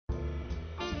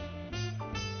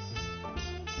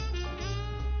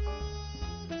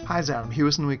Hi, it's Adam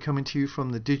Hewison. We're coming to you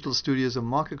from the digital studios of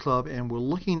MarketClub, and we're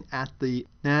looking at the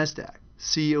NASDAQ.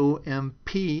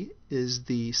 COMP is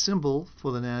the symbol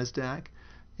for the NASDAQ,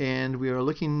 and we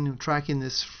are tracking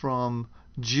this from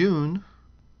June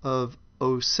of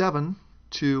 07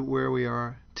 to where we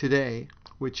are today,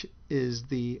 which is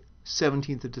the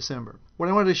 17th of December. What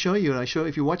I wanted to show you,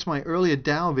 if you watch my earlier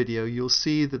Dow video, you'll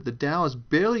see that the Dow is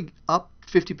barely up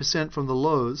 50% from the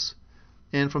lows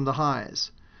and from the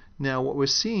highs. Now what we're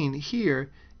seeing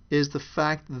here is the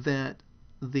fact that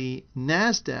the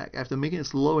NASDAQ, after making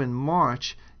its low in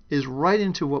March, is right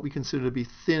into what we consider to be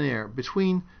thin air.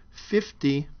 Between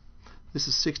 50, this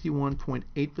is 61.8%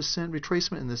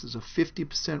 retracement, and this is a 50%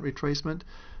 retracement.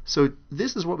 So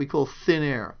this is what we call thin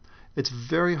air. It's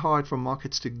very hard for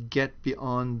markets to get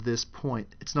beyond this point.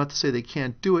 It's not to say they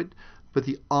can't do it, but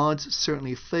the odds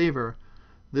certainly favor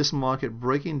this market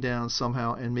breaking down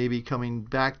somehow and maybe coming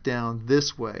back down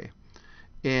this way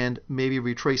and maybe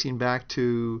retracing back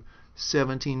to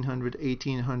 1700,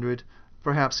 1800,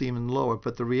 perhaps even lower.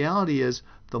 But the reality is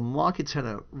the market's had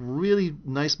a really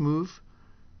nice move.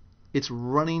 It's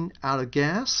running out of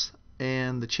gas,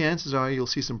 and the chances are you'll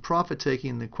see some profit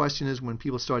taking. The question is, when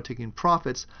people start taking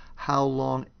profits, how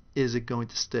long is it going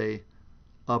to stay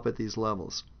up at these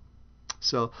levels?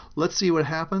 So let's see what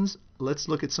happens. Let's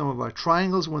look at some of our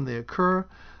triangles when they occur.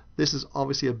 This is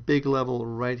obviously a big level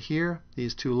right here,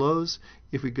 these two lows.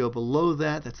 If we go below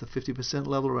that, that's the 50%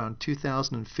 level around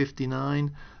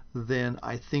 2059, then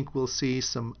I think we'll see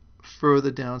some further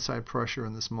downside pressure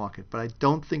in this market. But I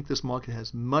don't think this market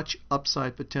has much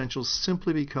upside potential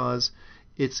simply because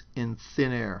it's in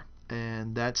thin air.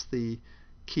 And that's the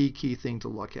key thing to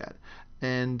look at.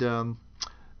 And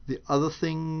the other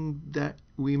thing that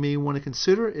we may want to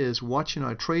consider is watching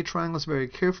our trade triangles very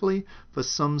carefully for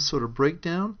some sort of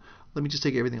breakdown. Let me just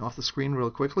take everything off the screen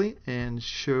real quickly and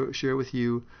share with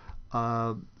you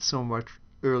some of our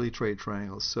early trade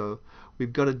triangles. So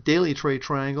we've got a daily trade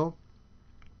triangle,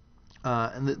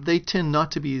 and they tend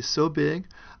not to be so big.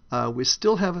 We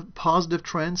still have a positive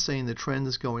trend saying the trend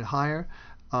is going higher.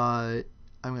 I'm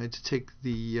going to take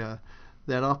that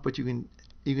off, but you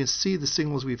can see the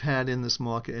signals we've had in this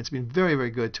market. It's been very, very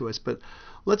good to us. But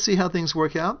let's see how things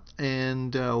work out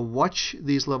and watch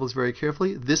these levels very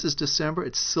carefully. This is December.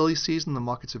 It's silly season. The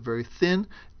markets are very thin,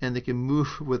 and they can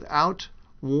move without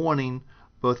warning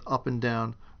both up and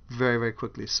down very, very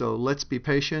quickly. So let's be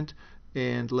patient.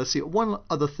 And let's see, one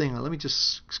other thing, let me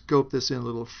just scope this in a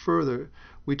little further.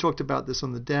 We talked about this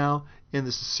on the Dow, and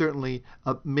this is certainly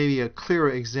maybe a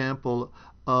clearer example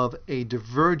of a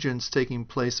divergence taking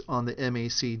place on the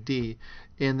MACD,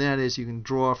 and that is you can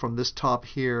draw from this top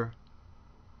here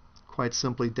quite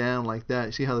simply down like that.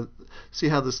 You see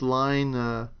how this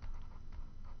line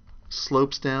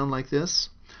slopes down like this?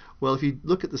 Well, if you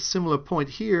look at the similar point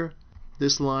here,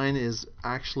 this line is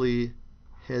actually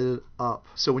headed up.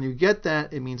 So when you get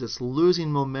that, it means it's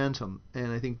losing momentum,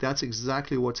 and I think that's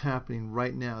exactly what's happening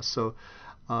right now. So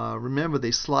remember,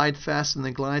 they slide fast and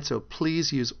they glide, so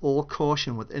please use all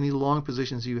caution with any long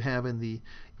positions you have in the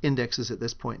indexes at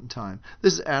this point in time.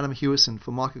 This is Adam Hewison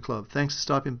for MarketClub. Thanks for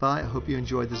stopping by. I hope you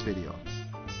enjoyed this video.